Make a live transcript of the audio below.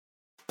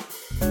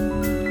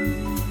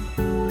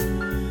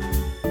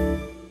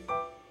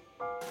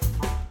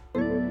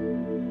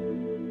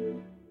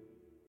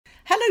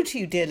Hello to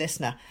you, dear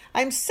listener.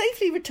 I am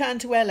safely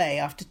returned to LA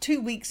after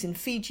 2 weeks in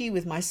Fiji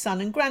with my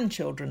son and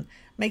grandchildren,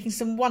 making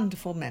some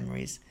wonderful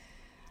memories.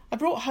 I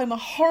brought home a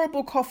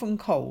horrible cough and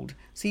cold,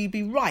 so you'd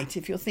be right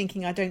if you're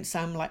thinking I don't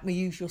sound like my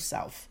usual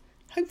self.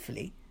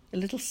 Hopefully, a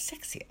little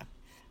sexier.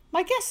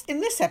 My guest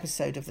in this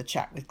episode of The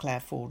Chat with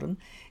Claire Forden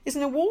is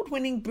an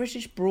award-winning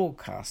British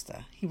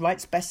broadcaster. He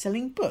writes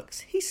best-selling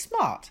books. He's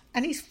smart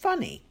and he's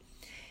funny.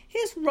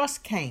 Here's Russ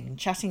Kane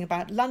chatting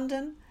about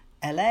London,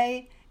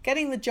 LA,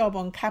 getting the job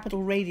on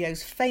Capital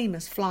Radio's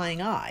famous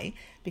Flying Eye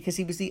because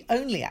he was the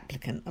only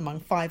applicant among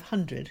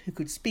 500 who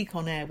could speak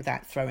on air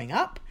without throwing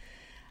up,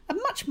 and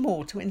much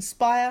more to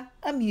inspire,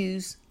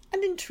 amuse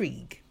and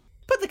intrigue.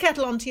 Put the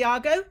kettle on,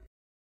 Tiago.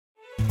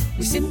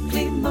 We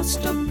simply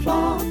must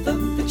applaud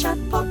them, the Chat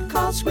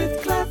Podcast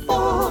with Claire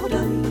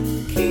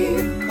Forden.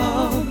 Keep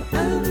calm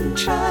and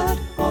chat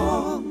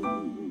on.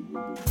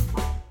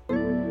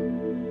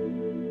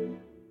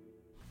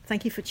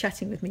 Thank you for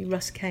chatting with me,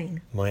 Russ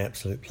Kane. My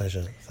absolute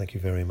pleasure. Thank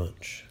you very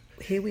much.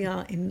 Here we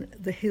are in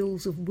the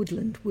hills of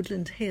Woodland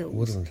Hills.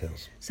 Woodland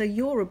Hills. So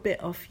you're a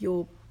bit off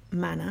your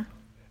manor.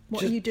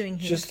 What are you doing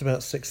here? Just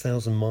about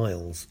 6,000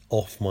 miles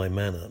off my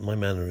manor. My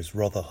manor is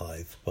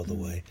Rotherhithe, by the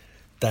way,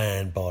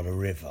 down by the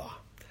river.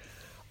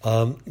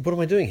 What am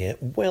I doing here?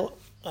 Well,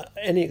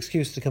 any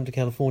excuse to come to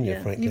California,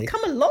 frankly. You've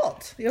come a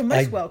lot. You're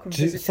most welcome.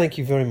 Thank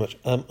you very much.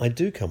 I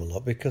do come a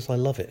lot because I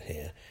love it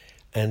here.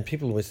 And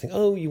people always think,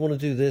 oh, you want to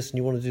do this and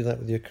you want to do that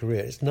with your career.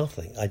 It's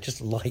nothing. I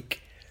just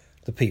like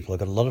the people.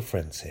 I've got a lot of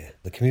friends here.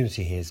 The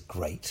community here is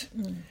great.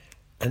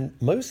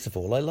 And most of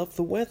all, I love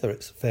the weather.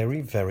 It's very,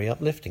 very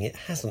uplifting. It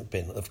hasn't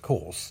been, of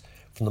course,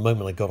 from the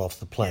moment I got off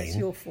the plane. It's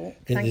your fault.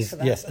 Thanks for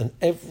that. Yes, and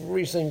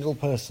every single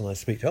person I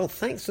speak to, oh,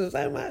 thanks so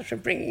much for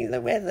bringing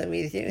the weather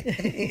with you.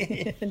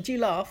 And do you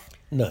laugh?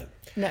 No.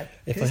 No,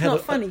 it's not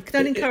funny.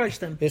 Don't encourage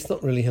them. It's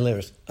not really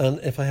hilarious. And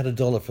if I had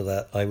 $1 for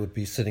that, I would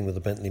be sitting with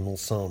a Bentley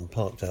Mulsanne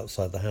parked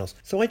outside the house.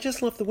 So I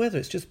just love the weather.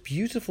 It's just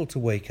beautiful to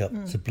wake up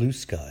to blue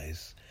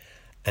skies,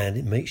 and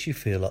it makes you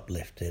feel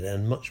uplifted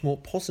and much more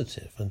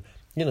positive. And,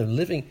 you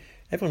know,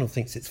 everyone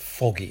thinks it's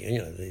foggy, you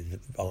know, the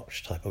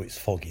archetype, oh, it's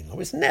foggy. No,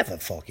 it's never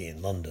foggy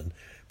in London,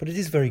 but it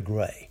is very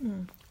grey.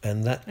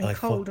 And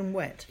cold and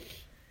wet.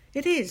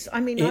 It is.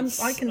 I mean,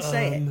 I can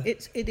say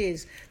it. It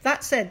is.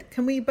 That said,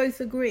 can we both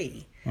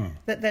agree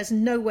that there's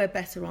nowhere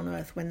better on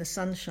earth when the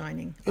sun's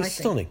shining? It's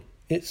stunning.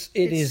 It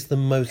is the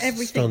most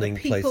stunning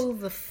place. The people,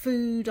 the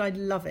food, I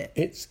love it.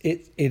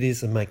 It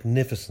is a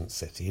magnificent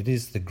city. It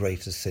is the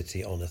greatest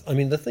city on earth. I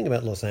mean, the thing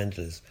about Los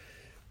Angeles,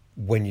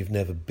 when you've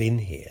never been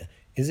here,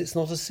 is it's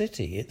not a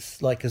city.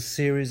 It's like a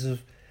series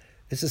of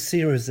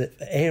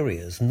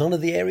areas. None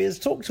of the areas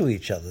talk to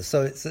each other.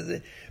 So it's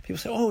people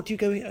say, "Oh, do you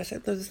go here?" I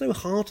said, "No, there's no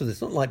heart to this.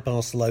 It's not like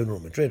Barcelona or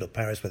Madrid or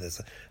Paris where there's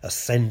a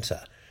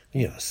centre,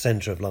 a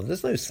centre of London.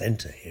 There's no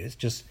centre here. It's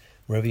just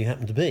wherever you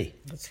happen to be."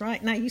 That's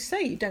right. Now, you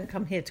say you don't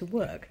come here to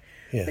work,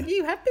 yeah, but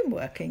you have been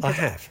working. I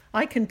have.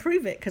 I can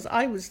prove it because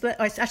I was there.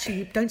 Actually,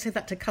 you don't say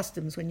that to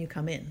customs when you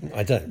come in.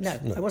 I don't. No,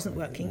 I wasn't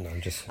working. No,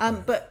 I'm just.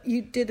 But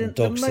you did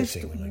the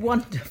most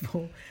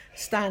wonderful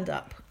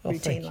stand-up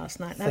routine last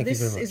night. Now,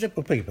 this is thank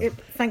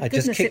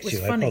goodness it was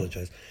funny. I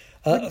apologise.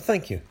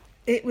 Thank you.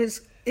 It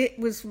was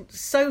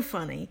so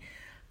funny.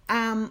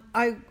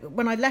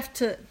 When I left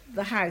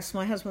the house,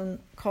 my husband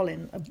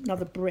Colin,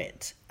 another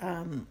Brit,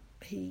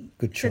 he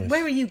said,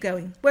 "Where are you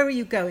going? Where are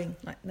you going?"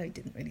 Like, no, he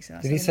didn't really say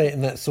that. Did he say it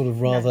in that sort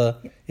of rather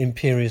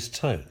imperious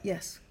tone?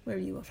 Yes. Where are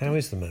you off? How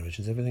is the marriage?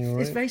 Is everything all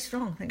right? It's very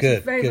strong. Thanks. Good.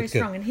 It's very, very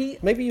strong. And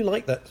maybe you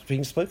like that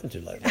being spoken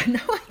to like that. No,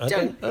 I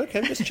don't. Okay,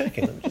 I'm just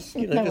checking. I'm just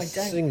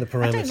seeing the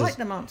parameters. I don't like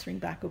them answering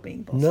back or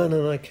being bossy. No.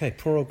 Okay,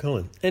 poor old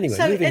Colin. Anyway,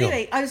 moving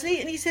on. I was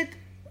leaving, and he said,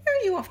 "Where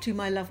are you off to,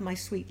 my love, my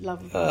sweet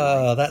love?"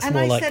 Oh, that's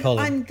more like Colin.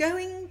 And I said, "I'm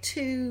going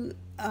to."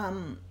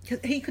 Cause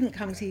he couldn't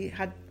come because he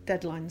had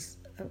deadlines.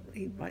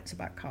 He writes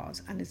about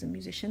cars and is a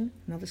musician.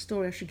 Another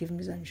story. I should give him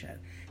his own show,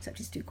 except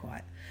he's too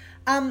quiet.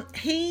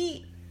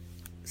 He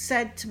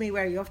said to me,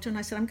 "Where are you off to?" And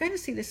I said, "I'm going to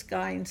see this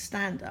guy in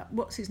stand-up.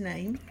 What's his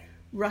name?"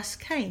 Russ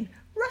Kane.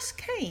 Russ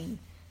Kane.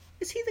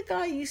 Is he the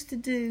guy who used to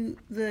do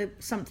the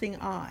something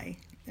eye?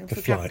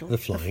 The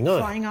flying eye.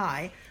 Flying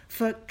eye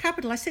for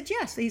Capital. I said,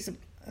 yes, he's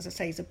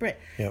a Brit.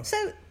 Yep.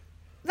 So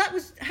that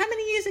was, how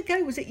many years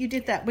ago was it you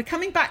did that? We're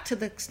coming back to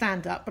the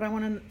stand-up, but I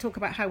want to talk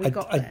about how we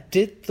got there. I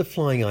did the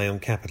Flying Eye on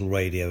Capital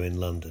Radio in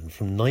London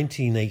from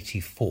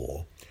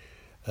 1984,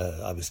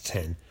 I was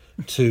 10,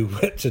 to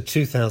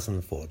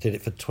 2004. Did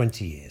it for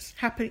 20 years.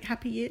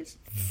 Happy years?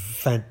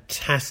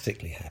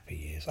 Fantastically happy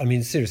years. I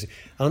mean, seriously,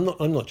 I'm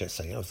not just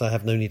saying it. I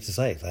have no need to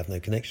say it. I have no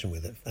connection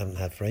with it. I haven't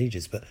had for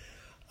ages. But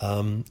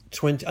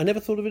I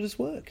never thought of it as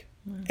work,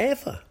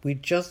 ever. We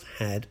just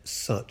had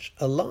such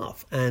a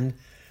laugh. And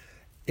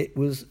it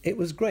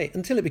was great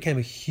until it became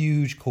a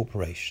huge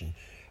corporation,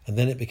 and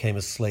then it became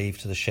a slave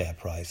to the share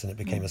price, and it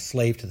became a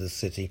slave to the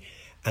city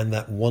and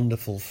that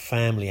wonderful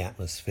family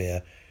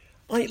atmosphere.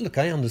 I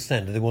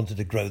understand that they wanted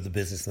to grow the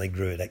business and they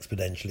grew it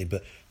exponentially,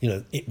 but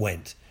it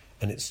went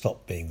and it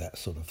stopped being that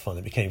sort of fun.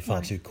 It became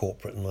far too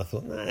corporate, and I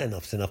thought,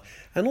 enough's enough.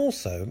 And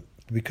also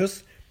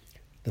because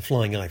The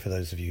Flying Eye, for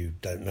those of you who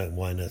don't know,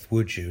 why on earth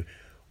would you,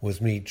 was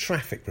me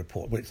traffic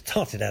report. Well, it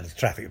started out as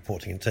traffic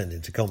reporting and turned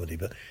into comedy,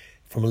 but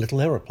from a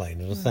little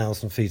aeroplane at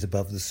 1,000 feet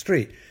above the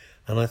street.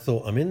 And I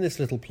thought, I'm in this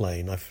little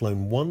plane, I've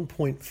flown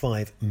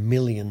 1.5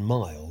 million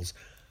miles,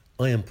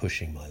 I am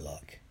pushing my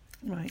luck.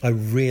 Right. I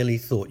really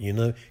thought,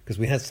 because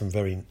we had some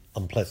very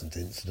unpleasant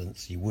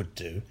incidents, you would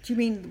do. Do you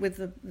mean with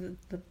the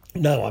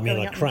No, I mean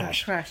I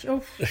crashed. Crash.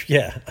 Oh.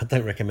 Yeah, I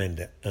don't recommend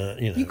it.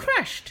 You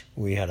crashed?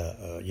 We had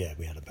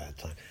a bad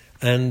time.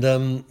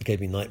 And gave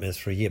me nightmares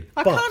for a year.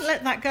 I can't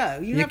let that go.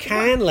 You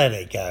can let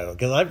it go,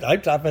 because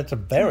I've had to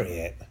bury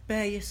it.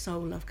 Bare your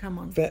soul, love, come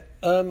on. But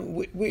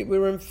we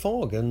were in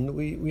fog and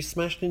we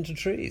smashed into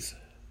trees.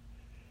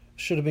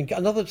 Should have been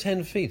another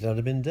 10 feet, I'd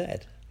have been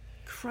dead.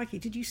 Crikey,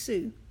 did you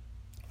sue?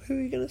 Who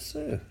are you going to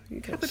sue?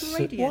 Capital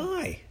Radio.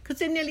 Why? Because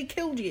they nearly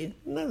killed you.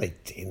 No, they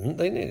didn't.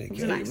 They nearly It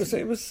was an accident.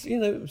 it was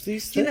it was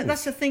these things.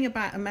 That's the thing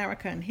about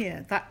America and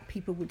here, that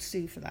people would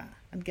sue for that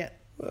and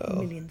get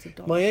millions of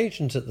dollars. My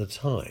agent at the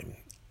time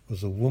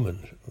was a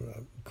woman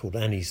called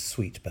Annie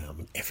Sweetbaum,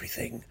 and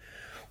everything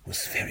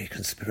was very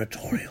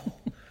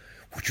conspiratorial.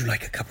 Would you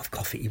like a cup of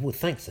coffee? Well,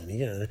 thanks, Annie.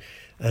 Yeah.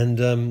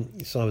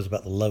 And so I was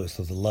about the lowest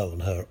of the low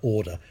on her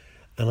order,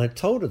 and I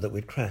told her that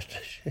we'd crashed.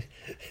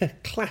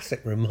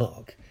 Classic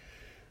remark,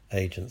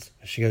 agents.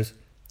 She goes,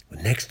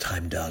 well, next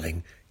time,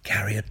 darling,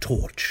 carry a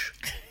torch.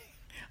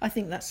 I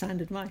think that's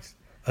sound advice.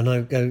 And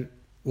I go,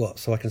 what,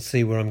 so I can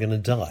see where I'm going to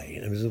die?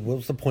 And it was,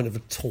 what's the point of a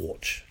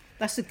torch?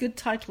 That's a good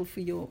title for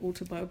your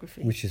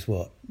autobiography. Which is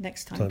what?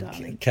 Next time,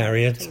 darling.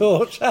 Carry a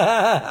torch.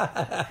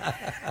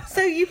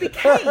 So you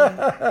became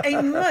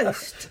a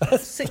most I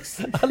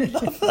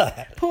love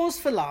that. Pause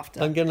for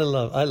laughter.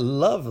 I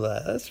love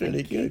that. That's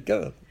really good.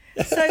 Go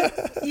on. So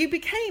you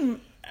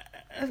became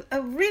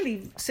a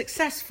really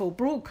successful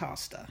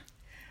broadcaster.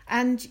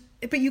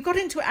 But you got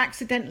into it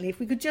accidentally. If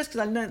we could just,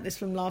 because I learnt this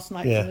from last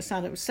night from the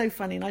sound, it was so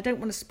funny, and I don't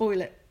want to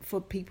spoil it for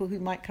people who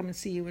might come and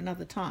see you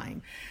another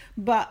time.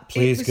 But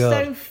Please, it was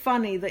God. so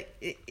funny that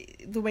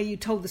the way you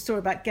told the story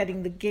about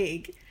getting the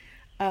gig,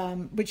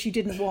 which you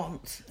didn't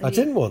want. I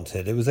didn't want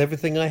it. It was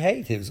everything I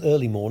hate. It was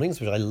early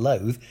mornings, which I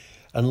loathe,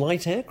 and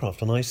light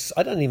aircraft. And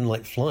I don't even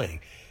like flying.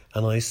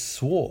 And I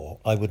swore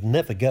I would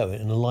never go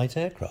in a light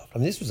aircraft. I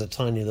mean, this was a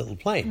tiny little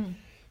plane.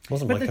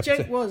 Wasn't But my the cup of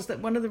joke tea. was that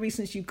one of the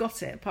reasons you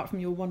got it, apart from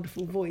your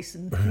wonderful voice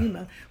and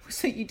humour, was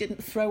so you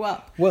didn't throw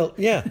up. Well,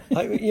 yeah.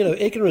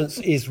 Ignorance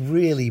is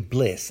really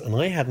bliss. And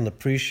I hadn't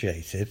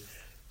appreciated,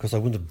 because I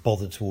wouldn't have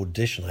bothered to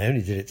audition. I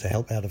only did it to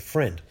help out a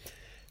friend.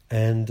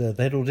 And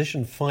they'd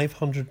auditioned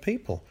 500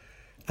 people.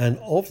 And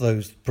of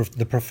those,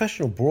 the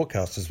professional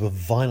broadcasters were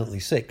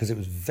violently sick, because it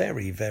was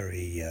very,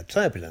 very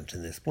turbulent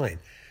in this plane.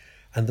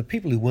 And the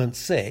people who weren't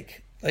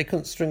sick, they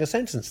couldn't string a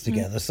sentence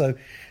together. So,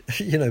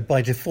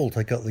 by default,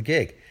 I got the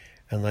gig.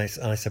 And I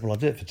said, well, I'll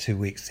do it for 2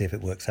 weeks, see if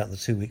it works out. And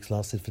the 2 weeks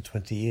lasted for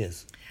 20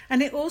 years.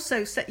 And it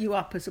also set you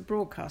up as a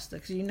broadcaster,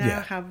 because you now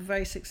have a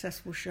very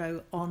successful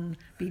show on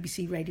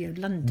BBC Radio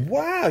London.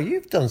 Wow,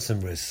 you've done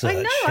some research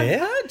I know,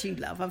 here. I've heard you,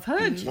 love, I've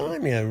heard you.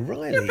 Blimey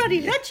O'Reilly. You're a bloody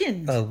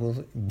legend. Oh,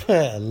 well,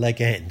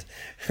 legend.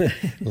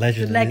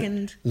 Legend. The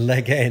legend.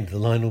 Legend, the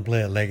Lionel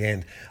Blair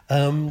legend. I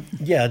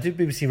do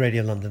BBC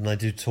Radio London, and I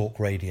do talk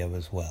radio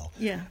as well.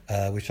 Yeah.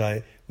 Which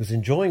I was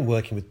enjoying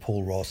working with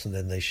Paul Ross, and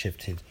then they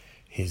shifted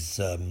his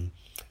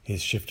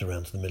shift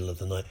around to the middle of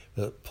the night.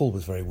 Paul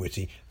was very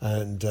witty,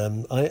 and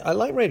I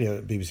like radio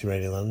at BBC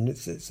Radio London.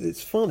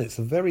 It's fun. It's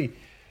a very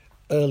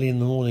early in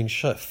the morning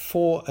show,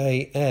 4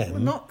 a.m.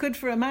 Well, not good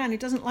for a man who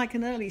doesn't like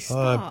an early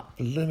start.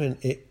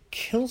 It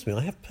kills me.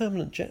 I have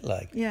permanent jet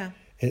lag. Yeah.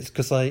 It's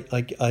because I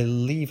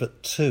leave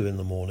at 2 in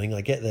the morning.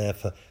 I get there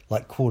for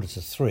like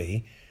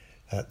 2:45.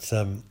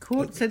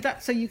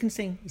 So you can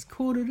sing. It's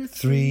 2:45.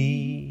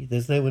 3.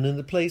 There's no one in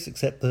the place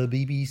except the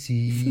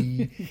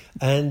BBC.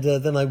 And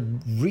then I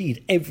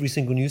read every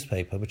single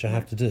newspaper, which I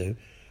have to do,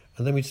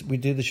 and then we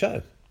do the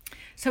show.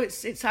 So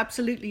it's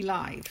absolutely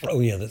live. Oh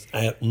yeah,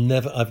 I've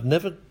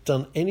never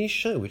done any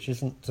show which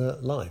isn't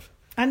live.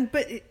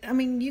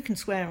 You can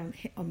swear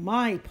on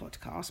my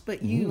podcast,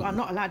 but you are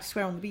not allowed to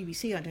swear on the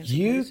BBC. I don't.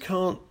 You suppose.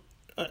 can't.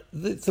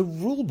 The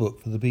rule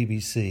book for the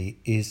BBC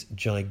is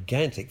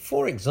gigantic.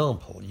 For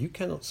example, you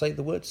cannot say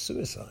the word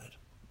suicide.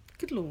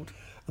 Good Lord.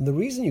 And the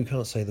reason you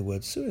can't say the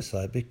word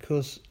suicide,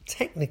 because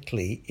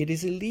technically it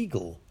is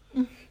illegal.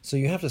 So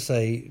you have to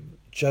say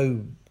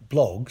Joe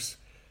Bloggs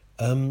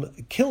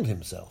killed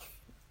himself.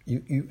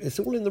 It's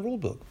all in the rule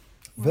book.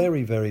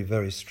 Very, very,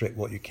 very strict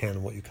what you can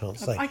and what you can't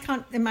say. I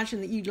can't imagine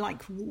that you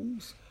like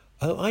rules.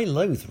 Oh, I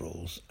loathe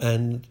rules,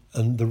 and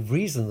the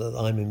reason that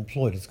I'm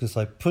employed is because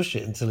I push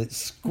it until it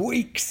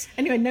squeaks.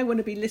 Anyway, no one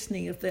will be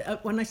listening.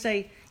 When I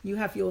say you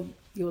have your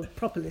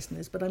proper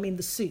listeners, but I mean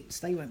the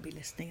suits, they won't be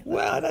listening.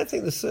 Well, I don't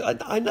think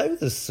I know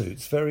the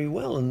suits very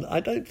well, and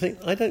I don't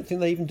think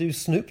they even do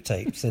Snoop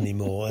tapes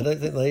anymore. I don't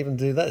think they even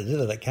do that. They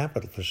did it at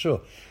Capital for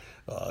sure.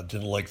 I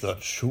didn't like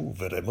that show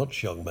very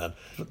much, young man.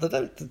 But they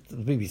don't.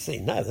 The BBC,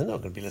 no, they're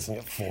not going to be listening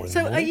at 4 in the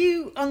morning. So, are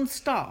you on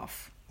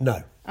staff?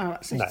 No. Oh,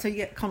 so, No. so you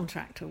get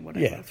contract or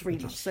whatever, Yeah, 3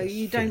 months. just- So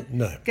you just don't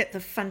no. get the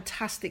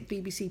fantastic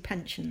BBC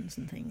pensions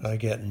and things. I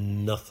get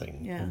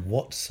nothing Yeah.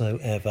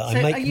 whatsoever. So I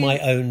are make you- my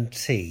own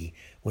tea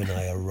when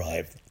I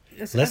arrive.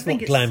 Yes, Let's I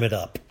think not it's- glam it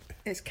up.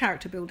 It's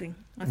character building.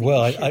 I think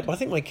Well, you should. I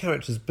think my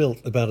character's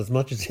built about as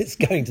much as it's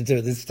going to do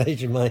at this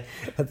stage in my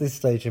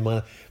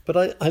life. But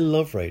I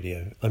love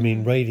radio. I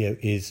mean, radio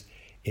is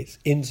it's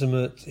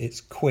intimate, it's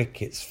quick,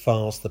 it's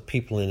fast. The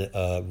people in it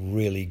are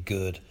really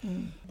good.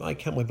 I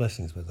count my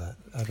blessings with that.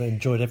 I've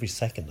enjoyed every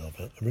second of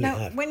it. I really Now,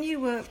 have. when you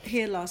were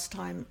here last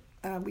time,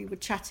 we were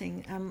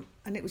chatting,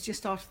 and it was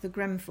just after the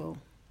Grenfell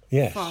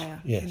Yes,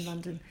 fire yes, in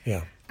London.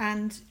 yeah.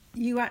 And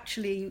you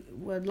actually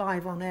were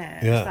live on air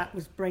Yeah. as that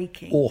was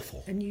breaking.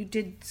 Awful. And you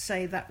did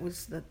say that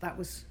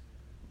was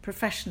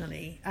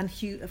professionally and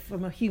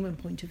from a human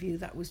point of view,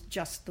 that was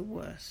just the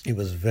worst. It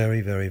was very,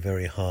 very,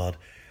 very hard.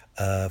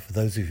 For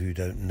those of you who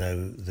don't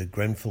know, the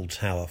Grenfell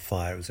Tower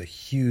fire was a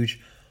huge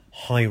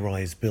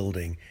high-rise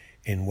building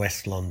in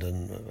West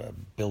London, a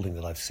building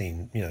that I've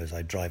seen, as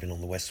I drive in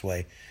on the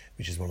Westway,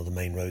 which is one of the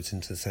main roads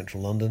into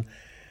central London,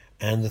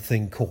 and the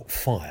thing caught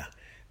fire,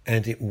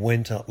 and it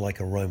went up like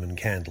a Roman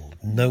candle.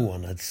 No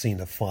one had seen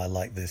a fire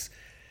like this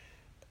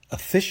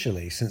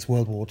officially since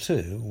World War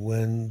II,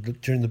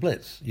 during the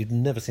Blitz. You'd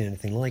never seen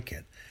anything like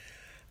it.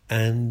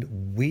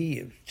 And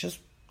just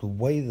the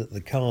way that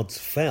the cards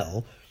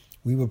fell,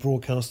 we were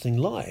broadcasting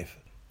live.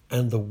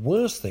 And the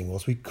worst thing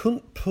was we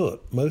couldn't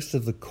put most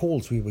of the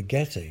calls we were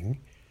getting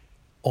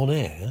on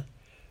air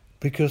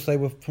because they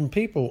were from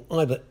people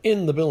either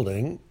in the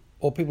building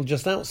or people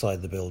just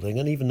outside the building.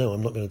 And even though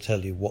I'm not going to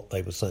tell you what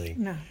they were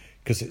saying,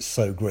 because it's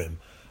so grim.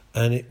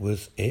 And it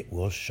was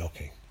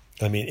shocking.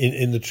 I mean,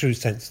 in the true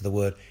sense of the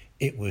word,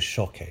 it was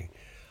shocking.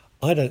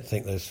 I don't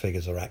think those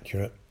figures are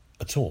accurate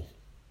at all.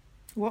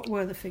 What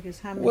were the figures?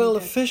 How many? Well,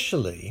 dead?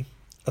 officially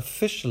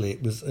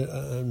it was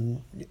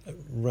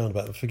round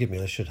about, forgive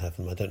me, I should have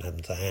them, I don't have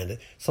them to hand,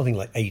 something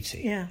like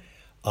 80. Yeah.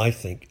 I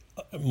think,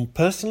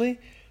 personally,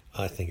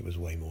 I think it was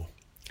way more.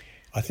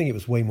 I think it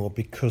was way more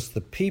because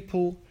the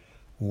people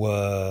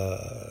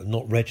were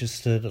not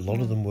registered, a lot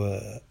of them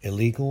were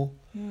illegal.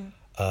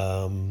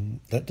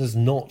 That does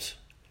not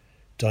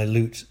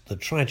dilute the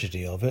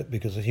tragedy of it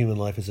because a human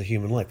life is a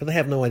human life, but they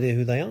have no idea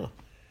who they are.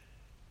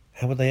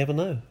 How would they ever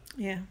know?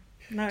 Yeah.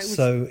 No, it was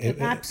So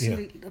an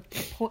absolute...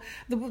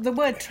 The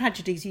word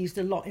tragedy is used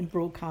a lot in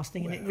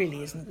broadcasting, and it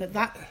really isn't, but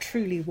that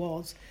truly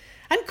was.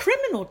 And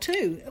criminal,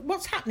 too.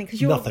 What's happening?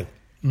 Because you're...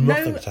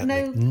 Nothing's happening.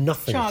 No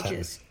Nothing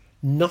charges.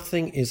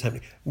 Nothing is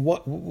happening.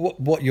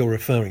 What you're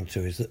referring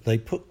to is that they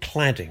put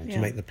cladding to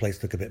make the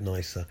place look a bit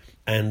nicer,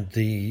 and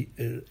the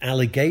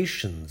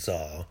allegations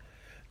are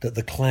that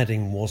the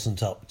cladding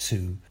wasn't up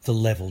to the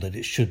level that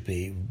it should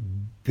be,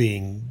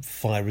 being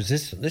fire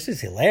resistant. This is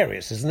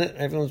hilarious, isn't it?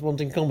 Everyone's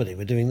wanting comedy.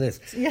 We're doing this.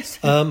 Yes.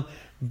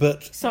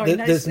 But Sorry,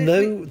 there's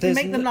we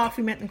make them laugh,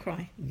 we make them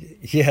cry.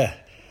 Yeah,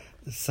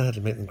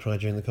 sadly make them cry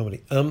during the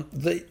comedy.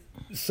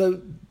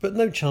 But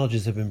no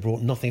charges have been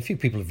brought. Nothing. A few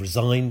people have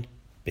resigned.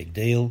 Big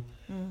deal.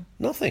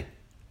 Nothing.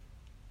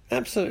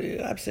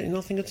 Absolutely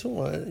nothing at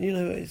all.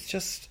 It's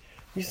just,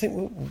 you think,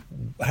 well,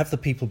 have the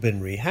people been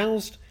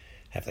rehoused?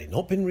 Have they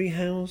not been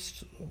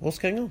rehoused? What's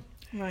going on?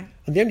 Right.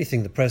 And the only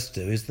thing the press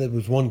do is there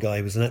was one guy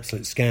who was an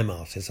absolute scam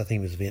artist. I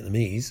think he was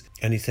Vietnamese,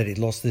 and he said he'd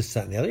lost this,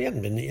 that, and the other. He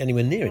hadn't been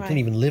anywhere near it. Right. Didn't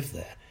even live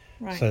there.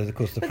 Right. So of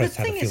course the But press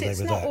the had a thing field is, day it's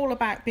with not that. all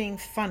about being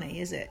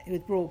funny, is it?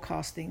 With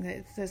broadcasting,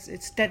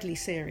 it's deadly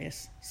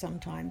serious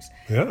sometimes,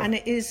 Yeah. and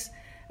it is,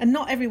 and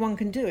not everyone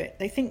can do it.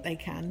 They think they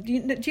can. Do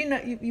you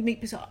know? You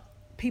meet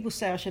people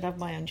say I should have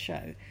my own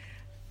show.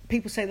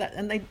 People say that,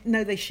 and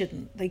they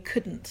shouldn't. They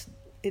couldn't.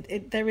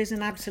 There is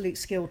an absolute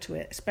skill to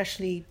it,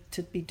 especially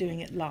to be doing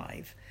it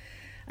live,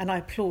 and I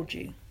applaud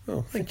you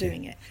for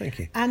doing it. Thank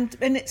you. And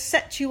it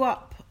sets you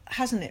up,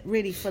 hasn't it?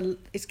 Really,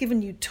 it's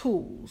given you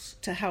tools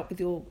to help with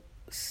your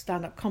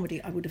stand-up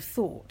comedy, I would have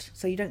thought,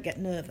 so you don't get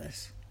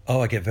nervous.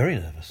 Oh, I get very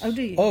nervous. Oh,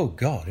 do you? Oh,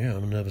 God, yeah,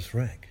 I'm a nervous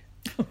wreck.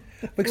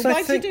 Because Well,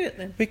 why do you do it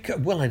then?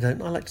 I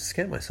don't. I like to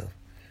scare myself.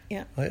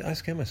 Yeah. I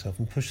scare myself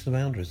and push the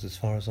boundaries as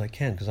far as I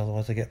can, because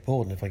otherwise I get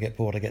bored, and if I get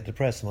bored I get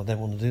depressed, and I don't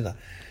want to do that.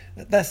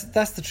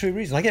 That's the true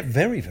reason. I get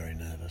very, very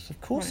nervous. Of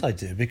course I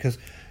do, because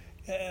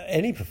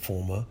any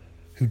performer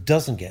who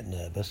doesn't get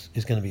nervous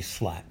is going to be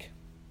slack.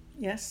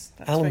 Yes.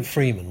 That's Alan very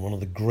Freeman, one of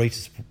the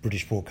greatest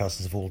British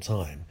broadcasters of all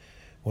time,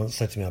 once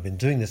said to me, I've been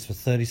doing this for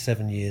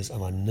 37 years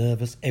and I'm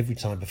nervous every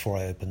time before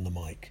I open the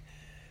mic.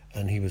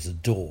 And he was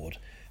adored.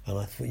 And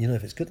I thought,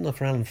 if it's good enough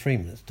for Alan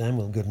Freeman, it's damn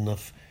well good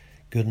enough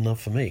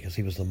for me, because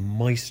he was the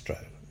maestro,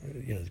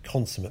 the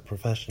consummate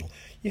professional.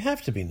 You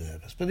have to be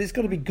nervous, but it's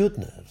got to be good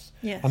nerves.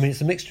 Yes. I mean,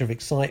 it's a mixture of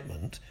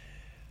excitement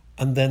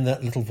and then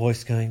that little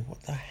voice going,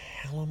 what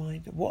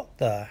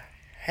the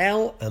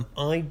hell am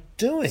I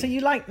doing? So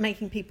you like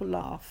making people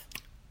laugh?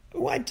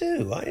 Oh, I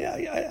do.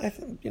 I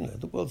think,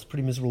 the world's a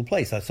pretty miserable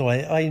place. So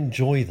I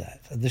enjoy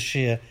that, the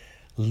sheer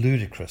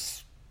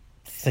ludicrous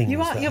things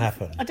that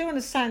happen. I don't want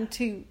to sound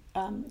too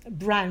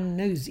brown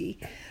nosy,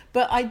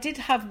 but I did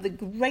have the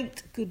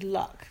great good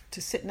luck to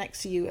sit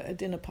next to you at a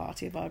dinner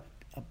party of our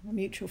a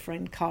mutual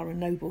friend, Cara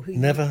Noble, who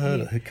Never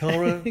heard of her.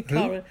 Cara?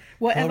 Cara,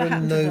 whatever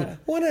happened to her?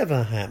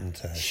 Whatever happened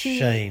to her?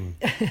 Shame.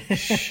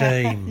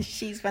 Shame.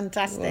 She's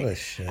fantastic. What a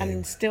shame.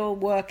 And still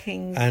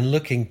working. And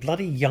looking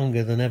bloody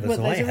younger than ever, Well,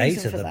 so I there's a hate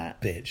reason her, for the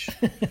that.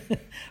 bitch.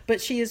 But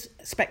she is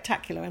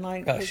spectacular, and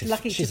I was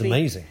lucky she's to be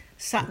amazing.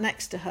 sat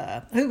next to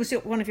her, who was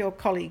one of your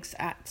colleagues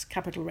at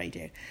Capital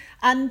Radio.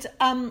 And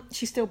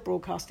she's still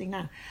broadcasting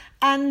now.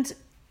 And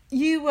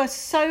you were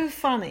so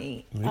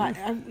funny.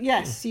 Really?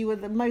 Yes, you were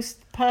the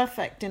most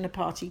perfect dinner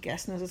party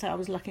guest. And as I say, I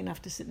was lucky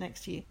enough to sit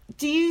next to you.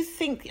 Do you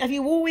think, have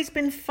you always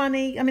been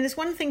funny? I mean, it's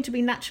one thing to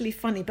be naturally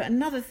funny, but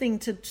another thing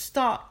to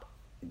start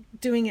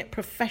doing it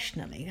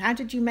professionally. How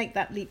did you make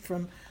that leap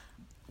from,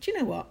 do you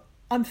know what,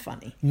 I'm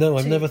funny? No,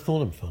 I've never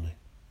thought I'm funny.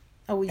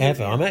 Oh, well,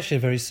 Ever. I'm actually a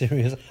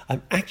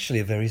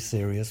very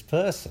serious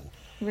person.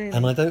 Really?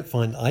 And I don't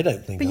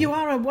think. But you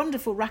are a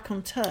wonderful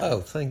raconteur.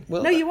 Oh,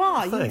 well, no, you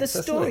are. Thanks, The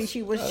that's stories nice.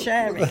 you were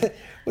sharing.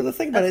 Well, the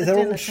thing about it is at the they're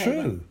all dinner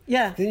table. true.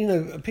 Yeah. Then, you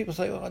know, people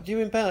say, "Oh, do you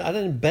embellish?" I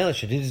don't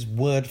embellish it. It is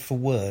word for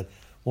word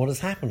what has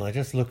happened. I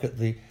just look at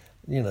the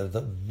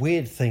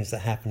weird things that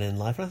happen in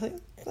life, and I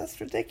think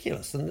that's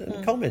ridiculous,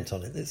 and comment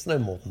on it. It's no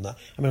more than that.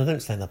 I mean, I don't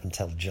stand up and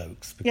tell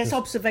jokes. Yes,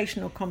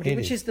 observational comedy,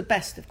 which is the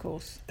best, of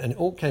course. And it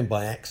all came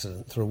by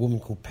accident through a woman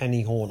called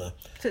Penny Horner.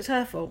 So it's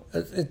her fault.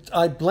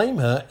 I blame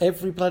her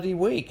every bloody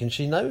week, and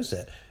she knows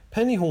it.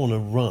 Penny Horner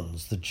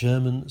runs the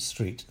German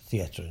Street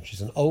Theatre, and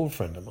she's an old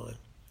friend of mine.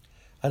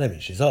 I don't mean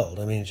she's old.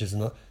 I mean she's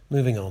not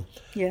moving on.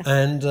 Yeah.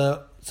 And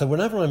so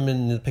whenever I'm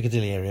in the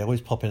Piccadilly area, I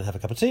always pop in and have a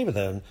cup of tea with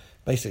her and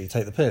basically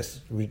take the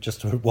piss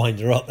just to wind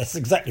her up. That's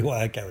exactly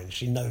why I go in.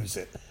 She knows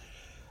it.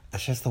 And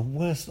she has the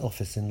worst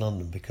office in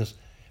London because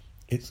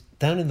it's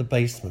down in the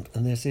basement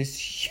and there's this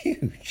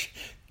huge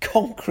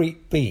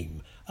concrete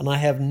beam, and I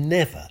have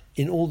never,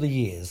 in all the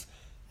years,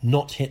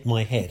 not hit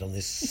my head on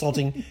this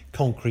sodding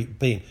concrete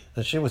beam.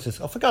 And she always says,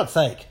 "Oh, for God's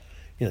sake."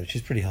 You know,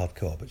 she's pretty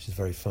hardcore, but she's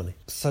very funny.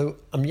 So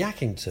I'm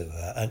yakking to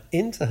her, and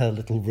into her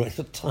little room,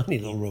 a tiny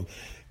little room,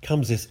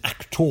 comes this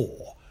actor,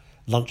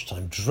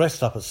 lunchtime,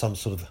 dressed up as some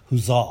sort of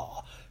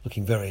hussar,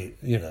 looking very,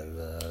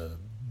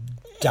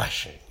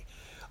 dashing.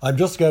 "I'm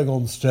just going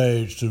on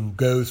stage to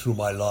go through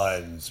my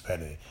lines,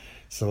 Penny."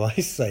 So I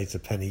say to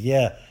Penny,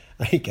 "Yeah."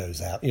 And he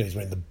goes out. You know, he's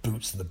wearing the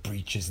boots and the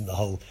breeches and the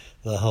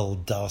whole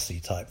Darcy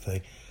type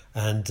thing.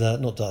 And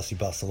not Darcy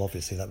Bustle,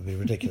 obviously, that would be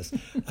ridiculous.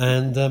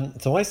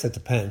 And so I said to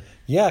Pen,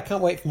 "Yeah, I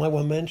can't wait for my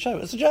one-man show.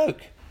 It's a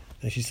joke."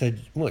 And she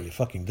said, "Well, you're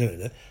fucking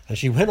doing it." And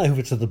she went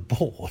over to the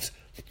board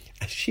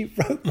and she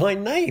wrote my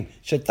name.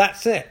 She said,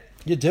 "That's it.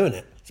 You're doing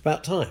it. It's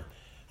about time."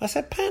 I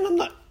said, "Pen, I'm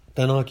not..."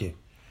 Don't argue.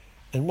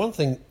 And one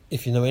thing,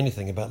 if you know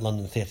anything about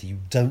London theatre, you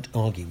don't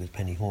argue with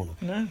Penny Horner.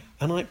 No.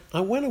 And I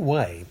went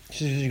away.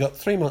 She said, "You've got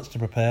 3 months to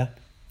prepare.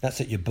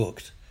 That's it, you're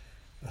booked."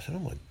 I said, "Oh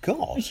my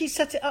God." And she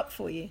set it up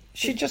for you?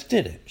 She just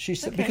did it. She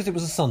said, Okay. because it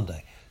was a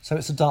Sunday. So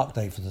it's a dark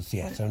day for the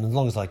theatre. And as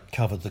long as I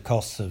covered the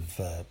costs of,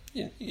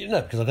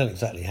 because I don't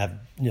exactly have,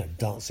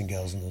 dancing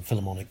girls and the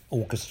Philharmonic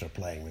Orchestra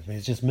playing with me.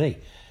 It's just me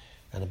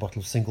and a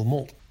bottle of single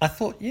malt. I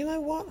thought, you know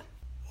what?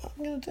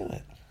 I'm going to do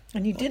it.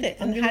 And you did it.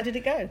 And how did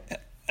it go?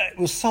 It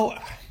was so...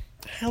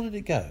 How did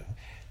it go?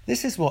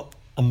 This is what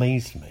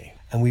amazed me.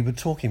 And we were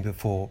talking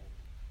before,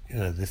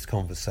 this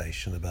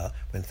conversation about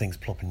when things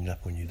plopping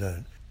up when you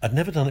don't. I'd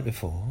never done it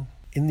before.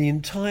 In the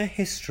entire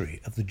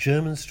history of the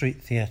German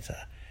Street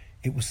Theatre,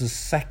 it was the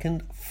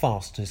second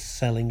fastest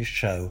selling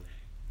show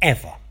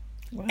ever.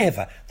 Wow.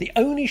 Ever. The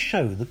only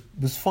show that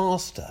was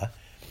faster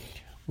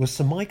was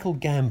Sir Michael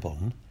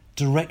Gambon,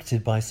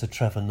 directed by Sir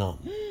Trevor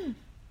Nunn,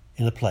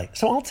 in a play.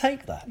 So I'll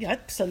take that. Yeah,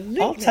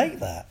 absolutely. I'll take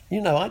that.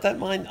 I don't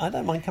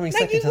mind coming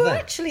second to that. You were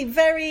actually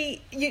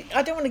very...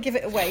 I don't want to give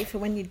it away for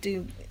when you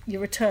do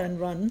your return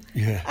run.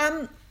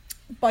 Yeah.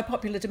 By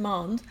popular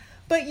demand.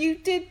 But you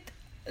did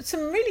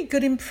some really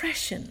good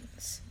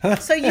impressions.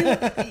 So you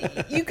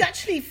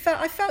actually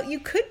felt... I felt you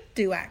could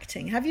do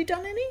acting. Have you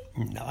done any?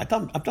 No, I've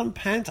done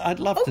panto. I'd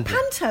love to do.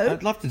 Panto?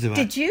 I'd love to do it.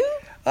 Did you?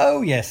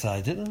 Oh, yes, I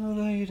did. Oh,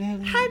 no, you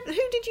didn't. Who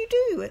did you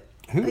do?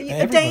 Who?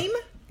 A dame?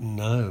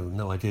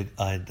 No, I did.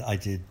 I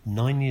did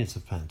 9 years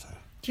of panto.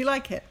 Do you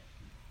like it?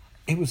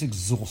 It was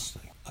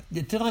exhausting.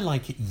 Did I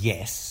like it?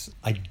 Yes,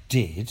 I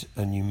did.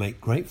 And you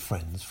make great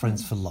friends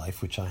for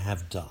life, which I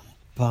have done.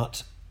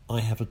 But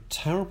I have a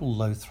terrible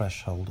low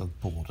threshold of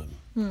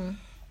boredom.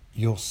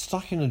 You're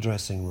stuck in a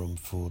dressing room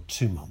for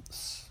 2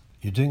 months.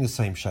 You're doing the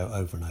same show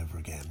over and over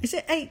again. Is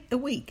it 8 a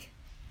week?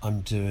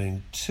 I'm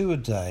doing 2 a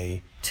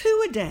day.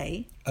 2 a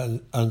day?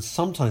 And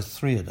sometimes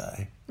 3 a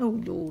day.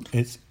 Oh, Lord.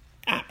 It's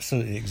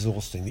absolutely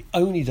exhausting. The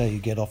only day you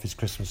get off is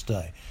Christmas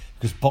Day,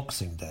 because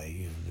Boxing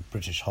Day, the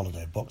British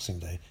holiday of Boxing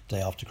Day,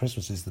 day after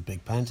Christmas, is the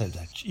big panto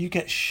day. You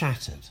get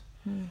shattered.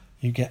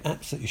 You get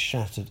absolutely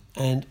shattered,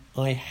 and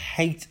I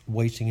hate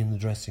waiting in the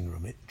dressing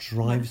room. It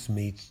drives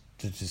me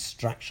to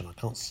distraction. I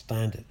can't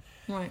stand it.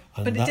 Right,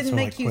 And but it that's didn't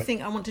when make I you quit.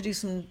 think, I want to do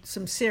some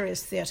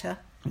serious theatre?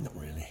 Not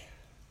really.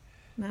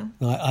 No?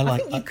 No, I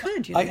think you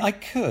could, I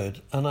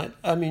could, and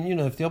I mean,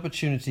 if the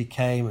opportunity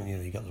came and,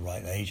 you got the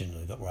right agent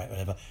and you got the right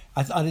whatever,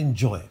 I'd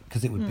enjoy it,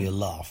 because it would be a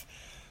laugh.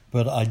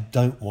 but I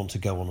don't want to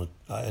go on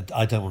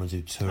I don't want to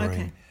do touring.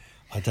 Okay.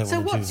 I don't So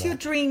want to do what's your that.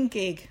 dream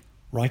gig?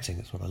 Writing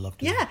is what I love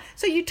doing. Yeah.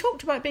 So you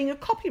talked about being a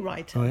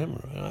copywriter. I am.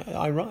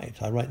 I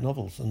write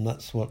novels, and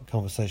that's what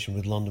Conversation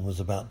with London was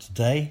about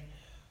today.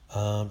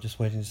 I'm just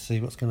waiting to see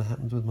what's going to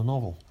happen with my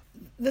novel.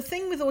 The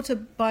thing with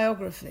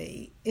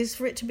autobiography is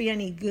for it to be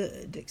any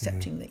good,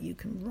 accepting that you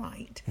can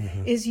write,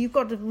 is you've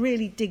got to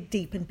really dig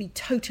deep and be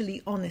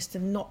totally honest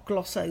and not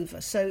gloss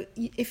over. So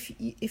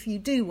if you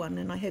do one,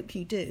 and I hope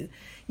you do,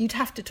 you'd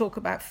have to talk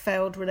about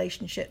failed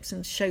relationships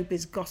and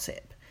showbiz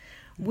gossip.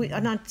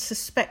 And I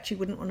suspect you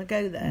wouldn't want to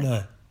go there.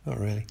 No, not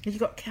really. Have you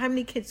got, how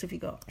many kids have you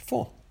got?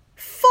 4.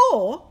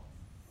 4?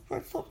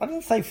 I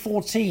didn't say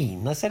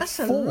 14. I said That's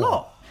 4. a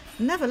lot.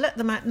 Never let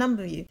them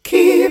outnumber you.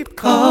 Keep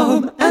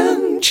calm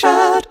and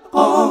chat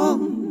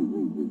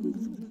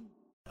on.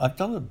 I've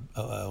done an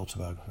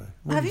autobiography.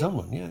 Have you? Done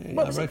one, yeah.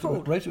 What I was it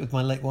called? wrote it with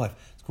my late wife.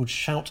 It's called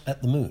Shout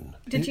at the Moon.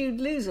 Did you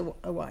lose a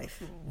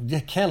wife? Yeah,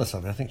 careless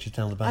of it. I think she's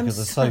down the back I'm of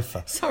the so-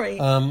 sofa. sorry.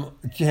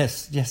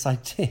 Yes, I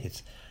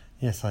did.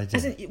 Yes, I did.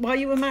 As in, while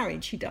you were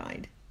married, she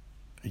died.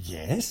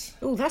 Yes.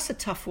 Oh, that's a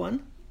tough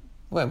one.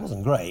 Well, it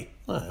wasn't great.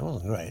 No, it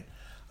wasn't great.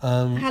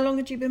 How long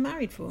had you been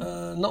married for?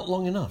 Not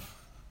long enough.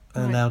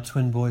 And Right. our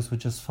twin boys were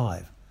just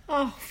 5.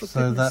 Oh, for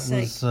So that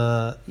goodness sake.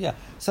 was, yeah.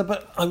 So,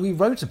 but we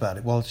wrote about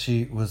it while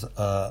she was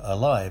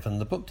alive,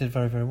 and the book did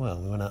very, very well.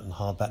 We went out in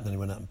hardback, then we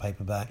went out in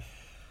paperback,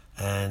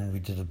 and we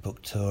did a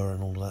book tour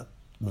and all that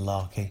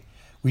malarkey.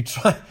 We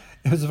tried,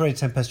 it was a very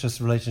tempestuous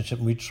relationship,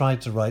 and we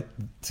tried to write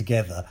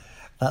together.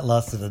 That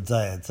lasted a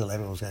day until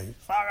everyone was going,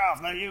 fuck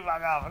off, no, you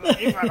fuck off, no,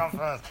 you fuck off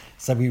first.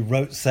 So we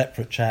wrote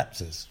separate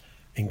chapters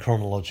in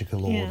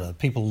chronological order. Yeah.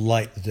 People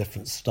liked the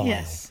different style.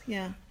 Yes,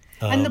 yeah.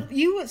 And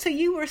you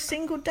were a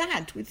single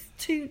dad with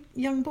 2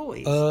 young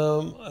boys.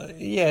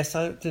 Yes,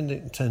 I didn't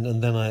intend,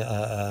 and then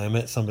I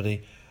met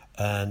somebody,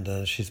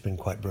 and she's been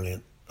quite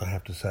brilliant, I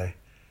have to say.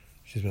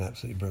 She's been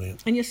absolutely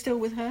brilliant. And you're still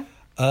with her?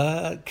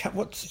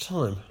 What's the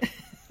time?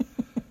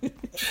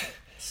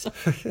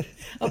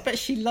 I bet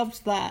she loves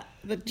that.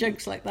 The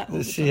jokes like that. All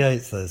the She time.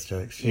 hates those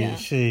jokes. Yeah.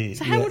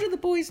 So how old are the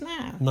boys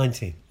now?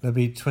 19. They'll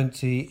be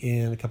 20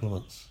 in a couple of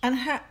months.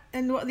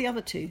 And what are the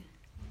other 2?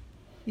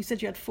 You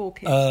said you had 4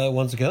 kids.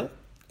 One's a girl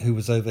who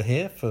was over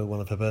here for one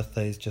of her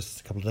birthdays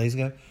just a couple of days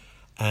ago,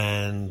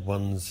 and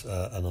one's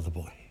another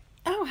boy.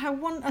 Oh, how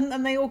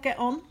and they all get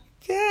on?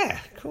 Yeah,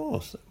 of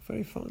course.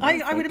 Very fun.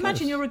 I would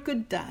imagine you're a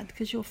good dad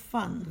because you're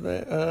fun.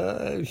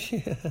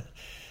 Yeah.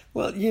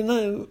 Well, you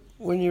know,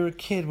 when you're a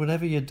kid,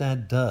 whatever your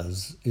dad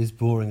does is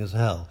boring as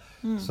hell.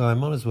 So I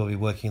might as well be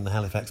working in the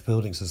Halifax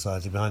Building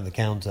Society behind the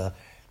counter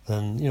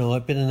than,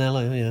 I've been in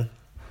LA, yeah.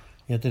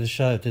 Yeah, did a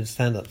show, did a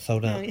stand-up,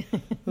 sold out. Oh, yeah.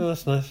 Oh,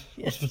 that's nice.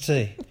 What's for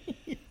tea?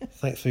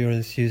 Thanks for your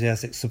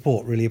enthusiastic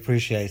support. Really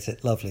appreciate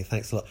it. Lovely.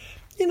 Thanks a lot.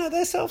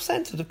 They're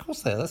self-centred. Of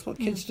course they are. That's what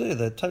kids do.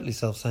 They're totally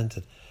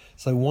self-centred.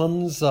 So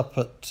one's up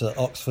at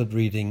Oxford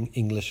reading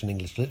English and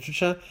English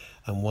literature,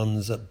 and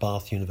one's at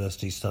Bath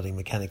University studying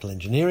mechanical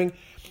engineering.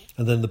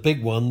 And then the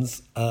big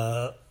ones,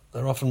 they're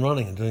off and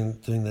running and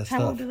doing their stuff.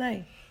 How old are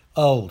they?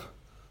 Old.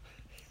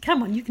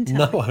 Come on, you can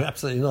tell. No,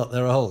 absolutely not.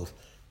 They're old.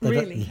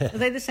 Really? Yeah. Are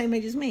they the same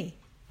age as me?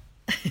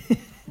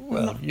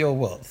 Well, you're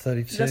what,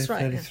 32, That's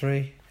right,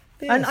 33?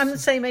 Yeah. And I'm the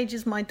same age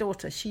as my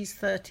daughter. She's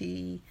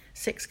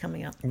 36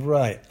 coming up.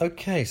 Right,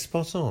 okay,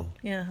 spot on.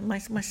 Yeah, my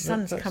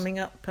son's that's- coming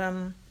up.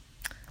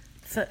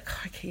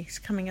 Crikey, he's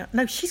coming up.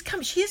 No, she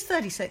is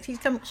 36.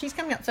 She's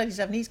coming up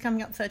 37. He's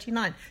coming up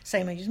 39.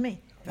 Same age as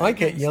me. I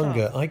get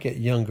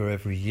younger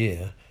every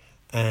year,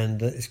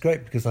 and it's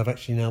great because I've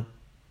actually now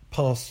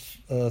passed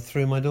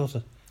through my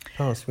daughter.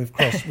 We've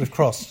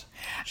crossed.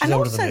 She's And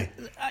older also, than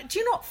me. do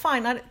you not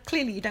find,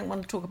 clearly you don't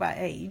want to talk about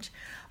age,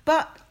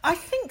 but I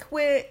think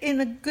we're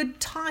in a good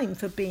time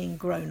for being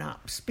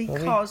grown-ups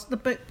because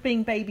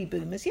being baby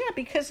boomers. Yeah,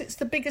 because it's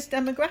the biggest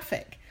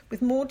demographic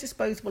with more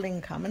disposable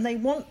income, and they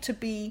want to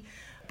be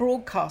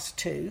broadcast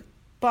to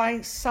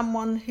by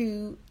someone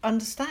who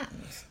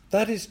understands.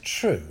 That is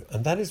true,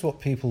 and that is what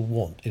people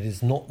want. It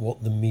is not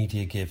what the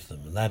media give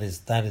them, and that is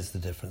the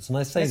difference. And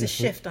I say There's a this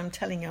shift, I'm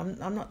telling you.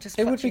 I'm not just.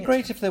 It would be clutching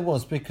great if there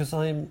was, because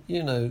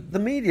the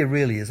media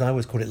really is, I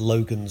always call it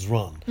Logan's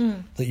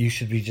Run, that you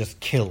should be just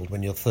killed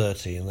when you're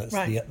 30, and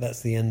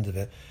that's the end of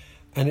it.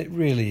 And it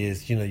really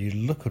is, you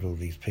look at all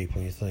these people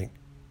and you think,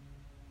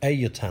 A,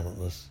 you're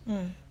talentless,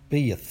 B,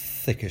 you're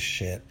thick as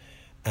shit,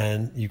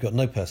 and you've got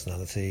no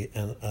personality,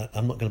 and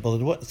I'm not going to bother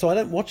to watch. So I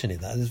don't watch any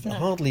of that. There's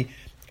hardly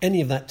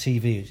any of that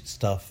TV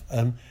stuff.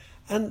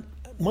 And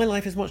my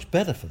life is much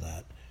better for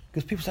that,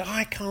 because people say,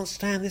 I can't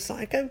stand this.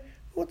 I go,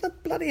 what the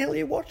bloody hell are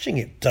you watching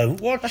it?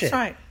 Don't watch it. That's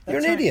right. You're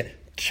an idiot.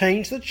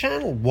 Change the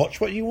channel. Watch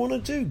what you want to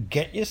do.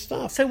 Get your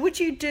stuff. So would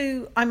you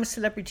do I'm a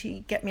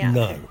Celebrity, Get Me Out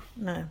of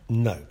Here?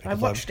 No. Because I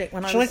watched it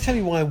when I was... Shall I tell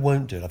you why I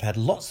won't do it? I've had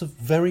lots of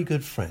very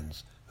good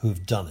friends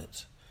who've done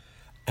it,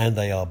 and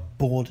they are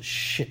bored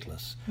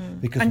shitless.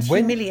 Because and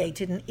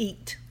humiliated and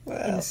eat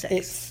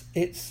insects.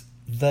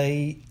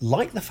 They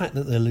like the fact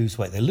that they lose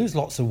weight. They lose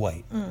lots of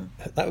weight.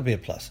 That would be a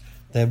plus.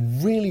 They're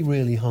really,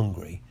 really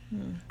hungry,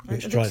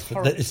 which It drives. looks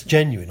horrible. It's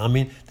genuine. I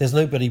mean, there's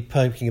nobody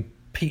poking a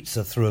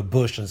pizza through a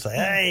bush and say,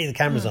 "Hey, the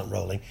cameras aren't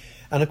rolling."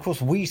 And of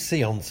course, we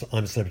see on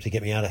 "I'm a Celebrity,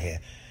 Get Me Out of Here"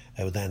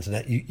 with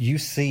Antoinette. You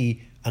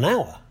see an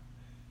hour.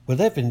 Well,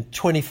 they've been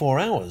 24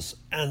 hours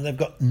and they've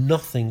got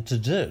nothing to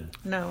do.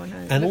 No, I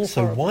know. And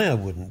also, why I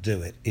wouldn't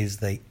do it is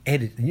they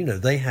edit.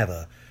 They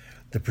have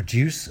the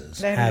producers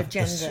They have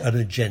an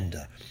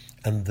agenda,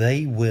 and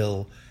they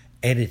will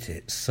edit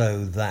it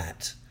so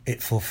that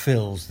it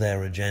fulfills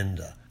their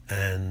agenda.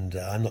 And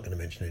I'm not going to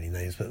mention any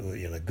names, but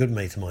a good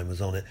mate of mine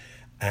was on it,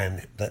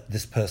 and that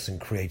this person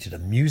created a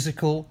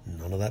musical.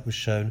 None of that was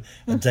shown.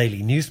 A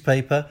daily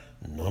newspaper.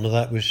 None of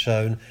that was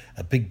shown.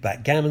 A big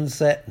backgammon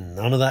set.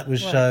 None of that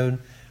was shown.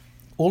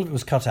 All of it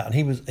was cut out,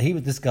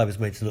 and this guy was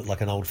made to look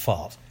like an old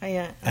fart. Oh,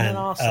 yeah, and an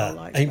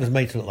arsehole. He was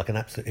made to look like an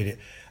absolute idiot.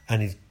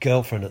 And his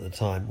girlfriend at the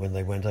time, when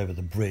they went over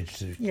the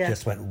bridge,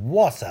 just went,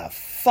 "What a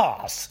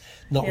farce!"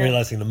 Not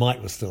realising the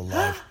mic was still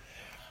live.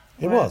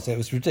 It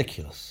was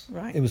ridiculous.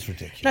 Right. It was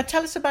ridiculous. Now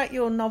tell us about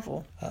your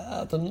novel.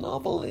 The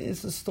novel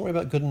is a story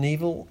about good and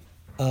evil.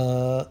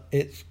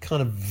 It's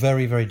kind of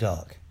very, very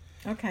dark.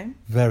 Okay.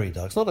 Very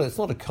dark. It's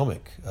not a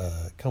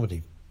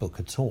comedy book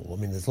at all.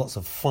 I mean, there's lots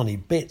of funny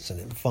bits in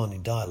it and funny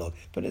dialogue,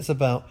 but it's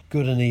about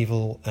good and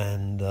evil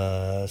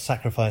and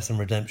sacrifice and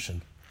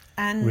redemption.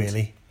 And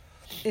really,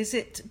 is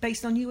it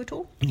based on you at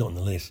all? not in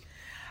the least.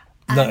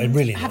 And No, it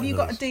really. Have you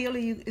got a deal?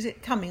 Is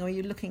it coming? Or are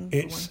you looking for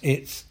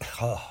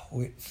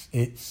one?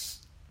 It's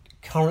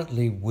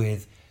currently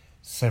with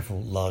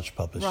several large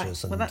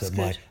publishers, Right. Well, that's and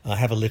good. I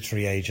have a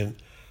literary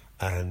agent,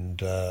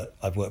 and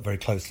I've worked very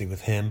closely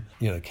with him.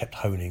 Kept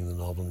honing the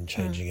novel and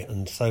changing it,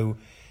 and so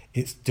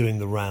it's doing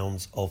the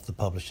rounds of the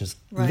publishers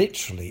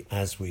literally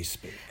as we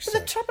speak. But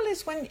the trouble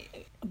is, when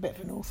a bit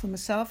of an author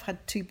myself,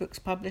 had 2 books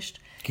published.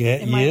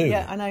 Get you.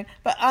 Yeah, I know.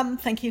 But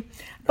thank you.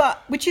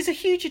 But which is a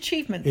huge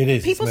achievement. It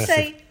is. People It's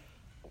say,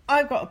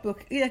 "I've got a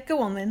book." Yeah,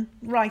 go on then,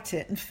 write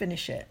it and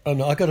finish it. Oh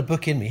no, I got a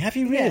book in me. Have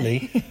you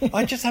really?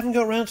 I just haven't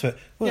got around to it.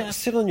 Well,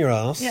 sit on your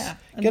ass,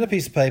 get a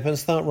piece of paper and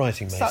start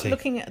writing, matey. Start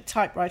looking at a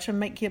typewriter and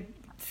make your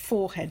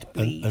forehead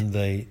bleed. And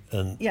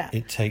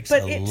it takes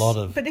a lot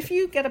of. But if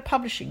you get a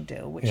publishing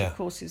deal, which of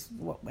course is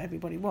what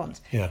everybody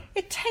wants,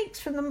 it takes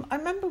from them. I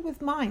remember with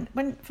mine,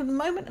 from the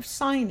moment of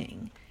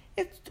signing,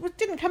 it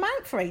didn't come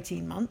out for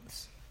 18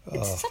 months.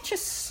 It's such a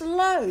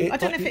slow. I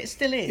don't know if it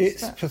still is.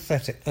 It's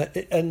pathetic,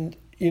 and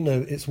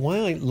it's why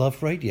I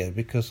love radio,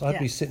 because I'd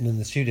be sitting in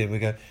the studio and we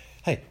go,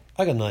 "Hey,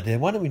 I got an idea.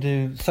 Why don't we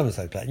do so and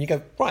so?" And you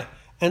go, "Right,"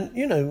 and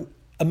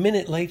a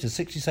minute later,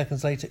 60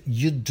 seconds later,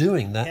 you're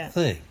doing that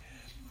thing.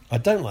 I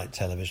don't like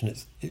television.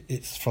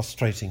 It's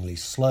frustratingly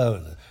slow,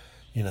 and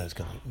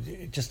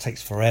it just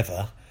takes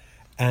forever.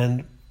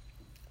 And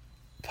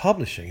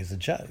publishing is a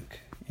joke.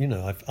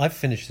 I've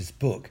finished this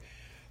book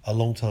a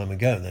long time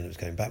ago, and then it was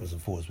going backwards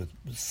and forwards with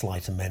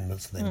slight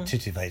amendments and then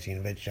titivating. And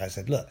eventually I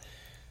said, "Look,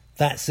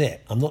 that's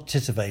it. I'm not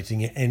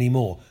titivating it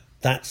anymore.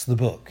 That's the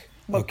book."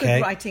 Well, okay?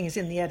 Good writing is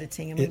in the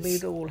editing, and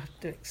we'd all have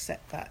to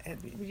accept that.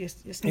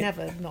 It's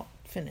never not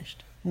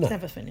finished. No, it's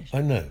never finished.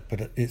 I know,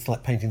 but it's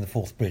like painting the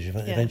fourth bridge.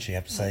 Eventually you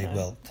have to say,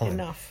 "Well, time.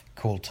 Enough.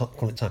 Call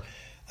it time."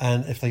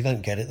 And if they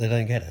don't get it, they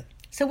don't get it.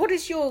 So what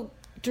is your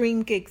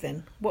dream gig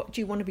then? What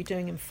do you want to be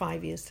doing in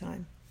 5 years'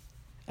 time?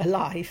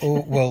 Alive?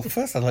 Well,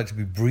 first I'd like to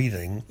be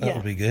breathing. That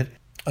would be good.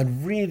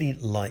 I'd really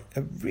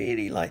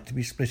like to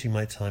be splitting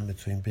my time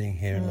between being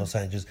here in Los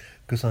Angeles,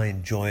 because I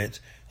enjoy it.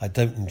 I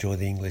don't enjoy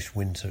the English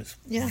winter. It's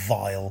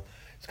vile.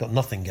 It's got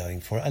nothing going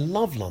for it. I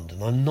love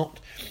London. I'm not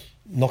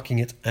knocking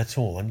it at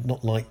all. I'm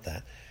not like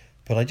that.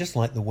 But I just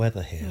like the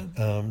weather here.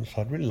 So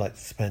I'd really like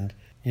to spend,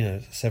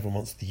 several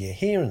months of the year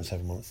here and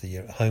several months of the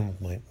year at home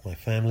with my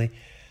family.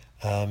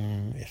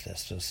 If they'll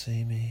still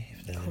see me,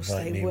 if they'll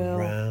invite me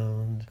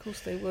round. Of course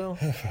they will.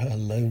 For a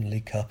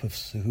lonely cup of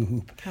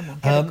soup. Come on,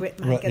 get a grip,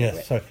 man. Get a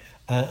grip. Sorry.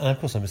 And of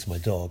course I miss my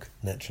dog,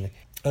 naturally.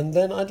 And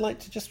then I'd like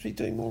to just be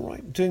doing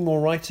more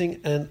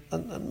writing and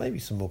maybe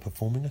some more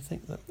performing, I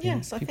think.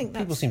 Yes, I think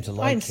people seem to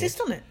like it. I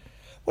insist on it.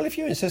 Well, if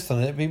you insist on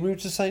it, it'd be rude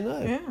to say no.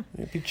 Yeah.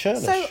 It'd be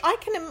churlish.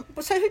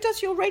 So who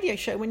does your radio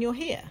show when you're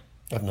here?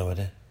 I've no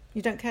idea.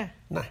 You don't care?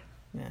 No.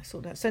 Yeah, I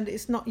saw that. So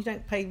it's not, you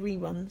don't pay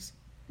reruns?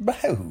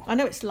 No. I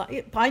know it's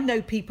like, I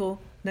know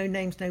people, no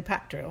names, no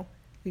pack drill,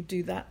 who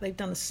do that. They've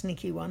done a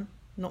sneaky one,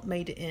 not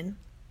made it in,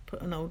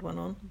 put an old one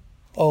on.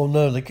 Oh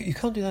no, you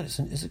can't do that.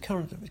 It's a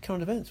current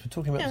events. We're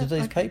talking about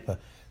today's paper.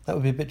 That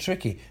would be a bit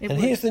tricky.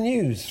 Here's the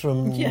news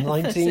from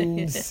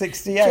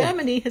 1968.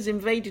 Germany has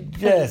invaded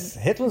Poland. Yes,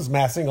 Hitler's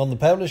massing on the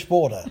Polish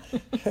border.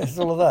 It's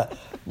all of that.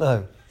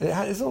 No,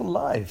 it's all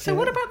live. So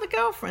what about the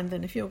girlfriend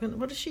then?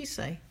 What does she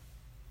say?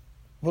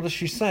 What does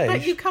she say?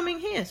 About you coming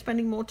here,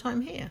 spending more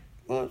time here.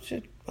 Well,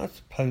 I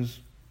suppose.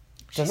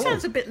 She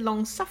sounds a bit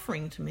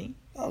long-suffering to me.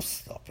 Oh,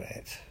 stop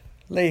it.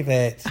 Leave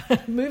it.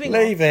 Moving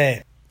Leave on.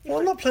 it. Well,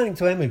 I'm not planning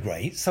to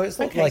emigrate, so it's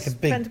not like a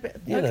big, just a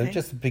big.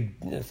 just a big.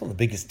 It's not the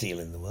biggest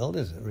deal in the world,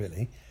 is it?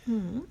 Really?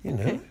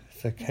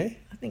 It's okay.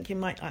 I think you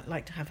might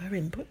like to have her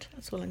input.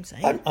 That's all I'm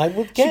saying. I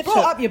will get She brought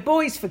her. up your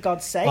boys, for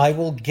God's sake. I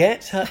will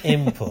get her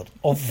input,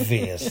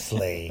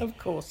 obviously. Of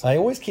course. I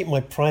always keep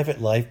my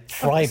private life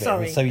private,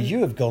 sorry. so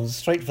you have gone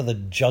straight for the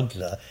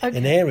juggler in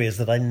Okay. areas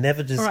that I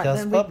never discuss All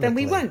right, publicly. then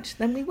we won't.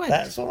 Then we won't.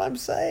 That's what I'm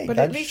saying. But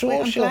I'm at least sure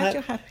I'm she'll glad have,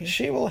 you're happy.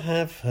 She will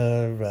have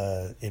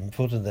her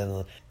input, and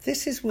then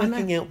this is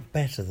working out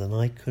better than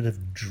I could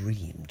have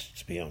dreamed,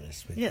 to be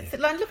honest with Yeah, you.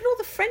 like, look at all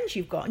the friends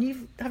you've got, and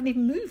you haven't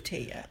even moved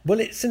here yet. Well,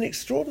 it's an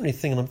extraordinary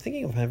thing, and I'm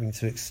thinking of having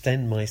to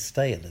extend my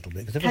stay a little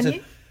bit. Can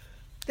you?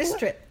 This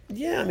trip?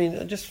 Yeah, I mean,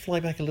 I just fly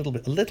back a little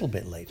bit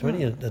later,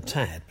 only a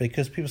tad,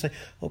 because people say,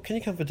 "Oh, can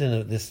you come for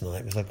dinner this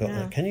night?" Because I've got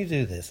that. Can you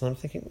do this? And I'm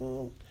thinking,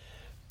 well,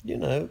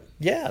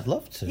 yeah, I'd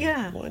love to.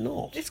 Yeah. Why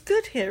not? It's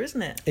good here,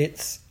 isn't it?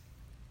 It's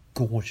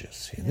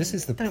gorgeous here. This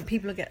is the Don't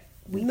people get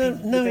weeping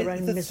with their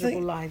own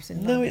miserable lives in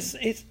London? No,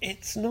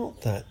 it's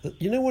not that.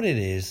 You know what it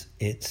is?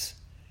 It's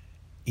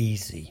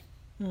easy.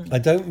 I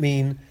don't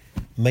mean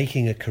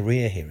making a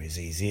career here is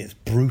easy. It's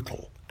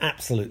brutal,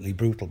 absolutely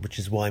brutal, which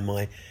is why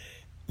my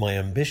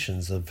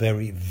ambitions are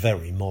very,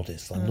 very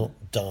modest. I'm not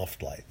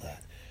daft like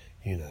that,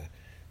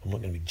 I'm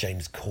not going to be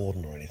James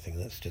Corden or anything.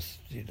 That's just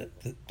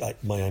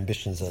like my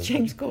ambitions are.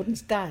 James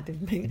Corden's dad.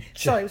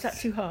 Sorry, was that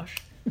too harsh?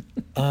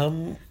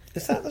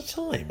 Is that the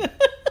time?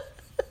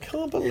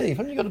 Can't believe.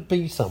 Haven't you got to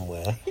be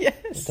somewhere?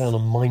 Yes. Down a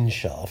mine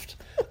shaft.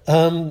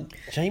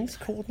 James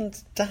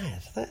Corden's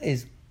dad. That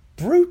is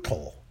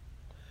brutal.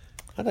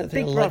 I don't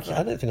think I like you.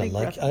 I don't think I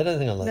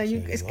like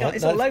you. It's anymore.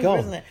 all over, gone.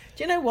 isn't it?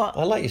 Do you know what?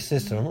 I like your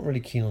sister. I'm not really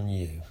keen on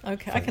you.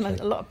 Okay, frankly.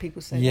 a lot of people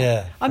say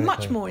Yeah, that. I'm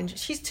much frankly. more.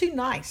 She's too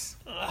nice.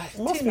 It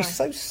must Too be nice.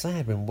 so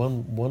sad when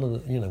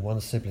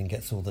one sibling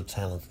gets all the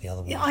talent, the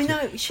other one. Yeah, I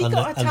know. She and got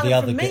the, her and the talent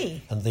other from get-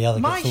 me. And the other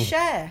My gets all,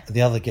 share.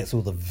 The other gets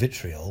all the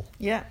vitriol.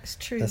 Yeah, it's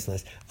true. That's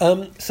nice.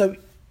 So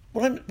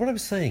what I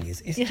was saying is,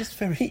 it's just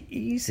very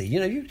easy.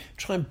 You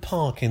try and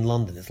park in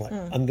London. It's like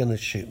I'm going to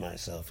shoot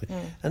myself.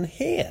 And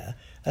here,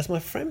 as my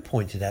friend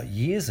pointed out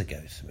years ago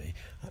to me,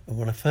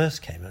 when I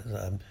first came, I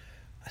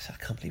said,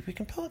 I can't believe we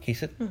can park. He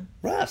said,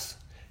 Russ,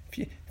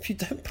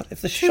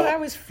 if the 2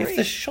 hours free. if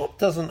the shop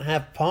doesn't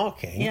have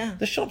parking, Yeah.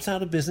 the shop's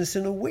out of business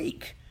in a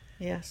week.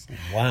 Yes.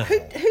 Wow.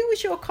 Who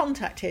was your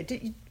contact here?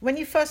 When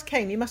you first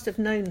came, you must have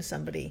known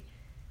somebody.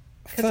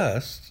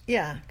 First,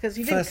 Yeah, because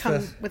you didn't come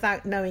first.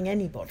 without knowing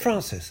anybody.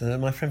 Francis,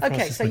 my friend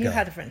Francis. Okay, so you Maguire.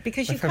 had a friend.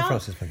 Because My you friend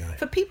can't... Francis Maguire.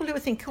 For people who are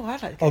thinking,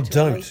 I'd like to go Oh,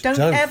 to LA. don't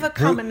ever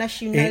come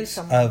unless you know it's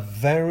someone. a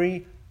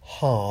very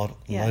hard,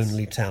 Yes.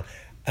 lonely town.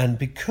 And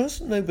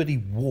because nobody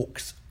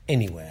walks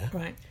anywhere,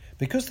 Right.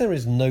 because there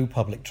is no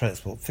public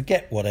transport,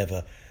 forget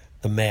whatever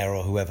the mayor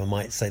or whoever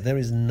might say, there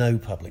is no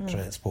public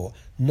transport,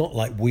 not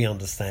like we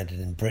understand it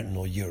in Britain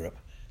or Europe.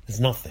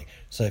 There's nothing.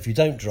 So if you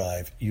don't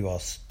drive, you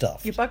are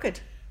stuffed. You're buggered.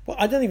 Well,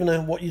 I don't even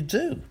know what you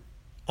do.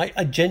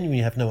 I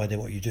genuinely have no idea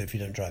what you do if you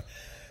don't drive.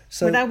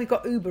 So Well, now we've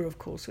got Uber, of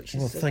course, which is...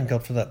 well, thank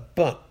God for that.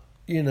 But,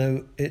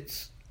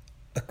 it's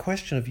a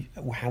question of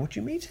how would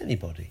you meet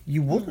anybody?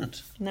 You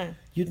wouldn't. No.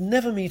 You'd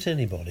never meet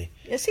anybody.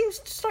 It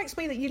strikes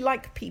me that you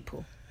like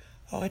people.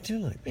 Oh, I do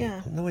like people.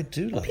 Yeah. No, I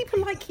do like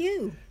People like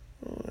you.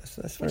 Oh, that's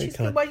Which very is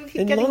kind. why you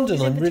keep In getting all London,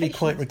 these I'm really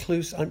quite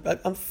invitations.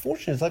 reclusive.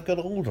 Unfortunately, as I've got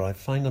older, I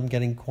find I'm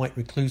getting quite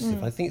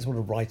reclusive. I think it's what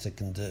a writer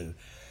can do.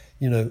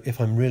 If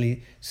I'm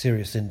really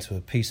serious into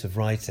a piece of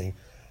writing,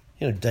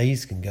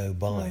 days can go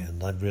by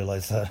and I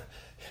realise I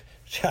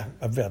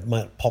might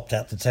have popped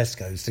out to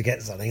Tesco's to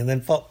get something and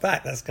then popped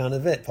back. That's kind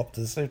of it. Popped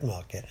to the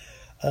supermarket.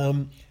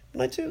 But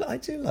I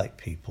do like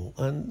people,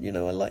 and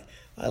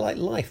I like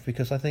life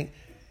because I think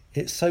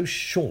it's so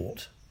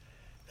short,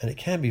 and it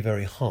can be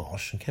very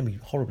harsh and can be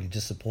horribly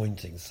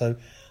disappointing. So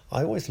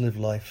I always live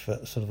life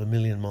at sort of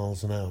 1,000,000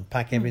 miles an hour and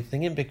pack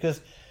everything in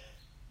because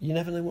you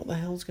never know what the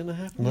hell's going to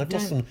happen. I've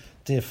lost some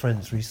dear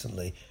friends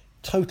recently,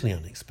 totally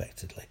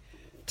unexpectedly,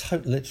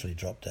 literally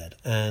dropped dead,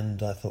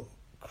 and I thought,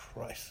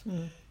 Christ,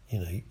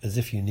 as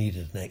if you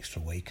needed an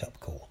extra wake-up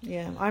call.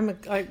 Yeah,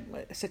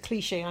 it's a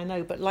cliche, I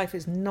know, but life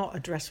is not a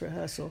dress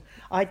rehearsal.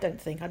 I don't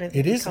think. It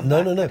we is. come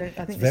No. back. I think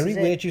It's this very is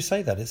weird it. you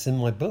say that. It's in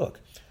my book.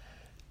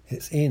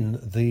 It's in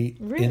the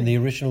Really?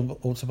 original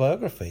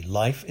autobiography.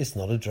 Life is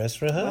not a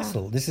dress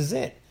rehearsal. This is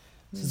it.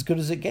 It's as good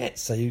as it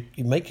gets. So you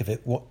make of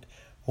it what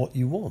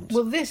you want.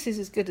 Well, this is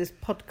as good as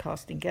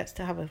podcasting gets,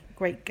 to have a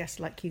great guest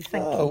like you.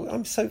 Thank you.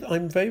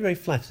 I'm very, very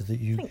flattered that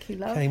you, Thank you,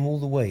 love. came all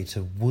the way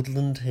to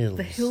Woodland Hills.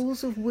 The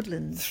hills of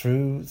Woodland.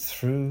 Through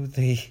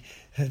the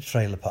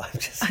trailer park.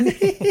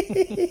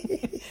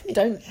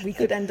 We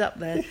could end up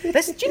there.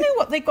 Do you know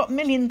what? They've got $1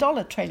 million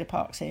trailer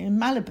parks here in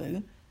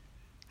Malibu.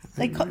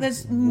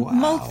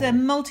 They're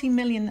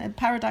multi-million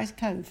Paradise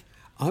Cove.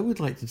 I would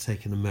like to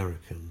take an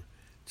American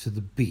to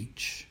the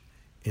beach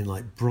in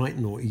like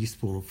Brighton or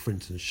Eastbourne or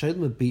Frinton, show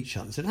them a beach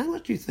hut and said, how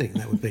much do you think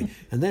that would be?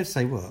 And they'd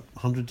say, what,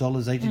 $100,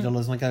 $80?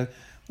 And I go,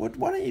 well,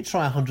 why don't you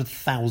try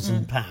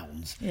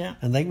 £100,000? Yeah.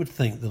 And they would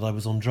think that I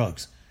was on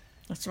drugs.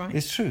 That's right.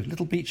 It's true.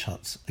 Little beach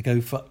huts, they go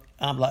for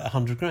like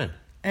 100 grand.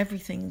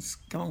 Everything's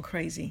gone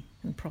crazy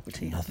in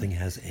property. Nothing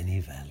has any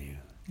value.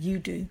 You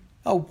do.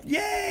 Oh,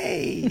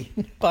 yay!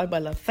 Bye, my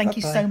love. Thank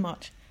you Bye-bye. so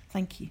much.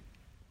 Thank you.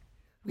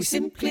 We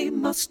simply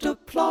must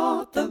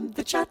applaud them.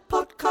 The Chat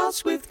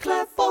Podcast with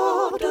Claire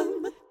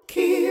Fordham.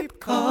 Keep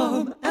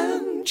calm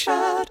and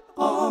chat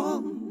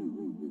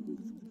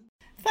on.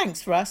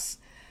 Thanks, Russ.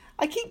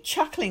 I keep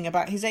chuckling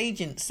about his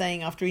agent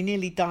saying after he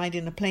nearly died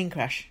in a plane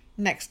crash,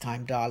 "Next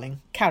time,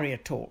 darling, carry a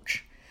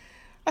torch."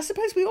 I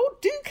suppose we all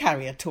do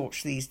carry a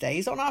torch these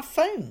days on our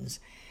phones.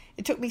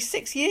 It took me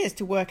 6 years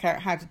to work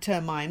out how to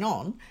turn mine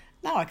on.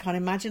 Now I can't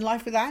imagine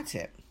life without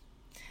it.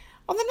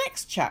 On the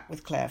next Chat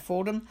with Claire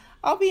Fordham,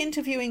 I'll be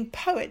interviewing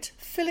poet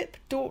Philip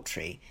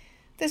Daughtry.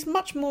 There's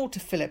much more to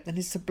Philip than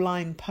his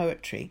sublime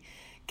poetry.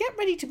 Get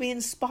ready to be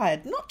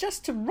inspired, not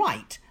just to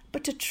write,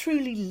 but to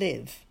truly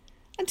live.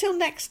 Until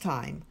next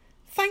time,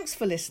 thanks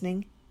for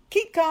listening,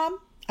 keep calm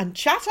and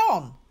chat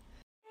on.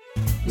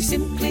 We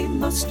simply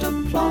must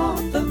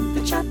applaud them.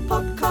 The Chat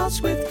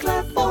Podcast with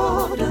Claire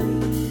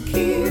Fordham.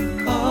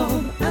 Keep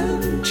calm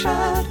and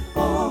chat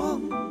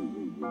on.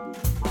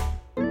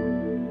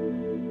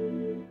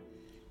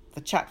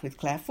 The Chat with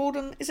Claire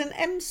Fordham is an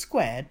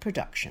M²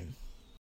 production.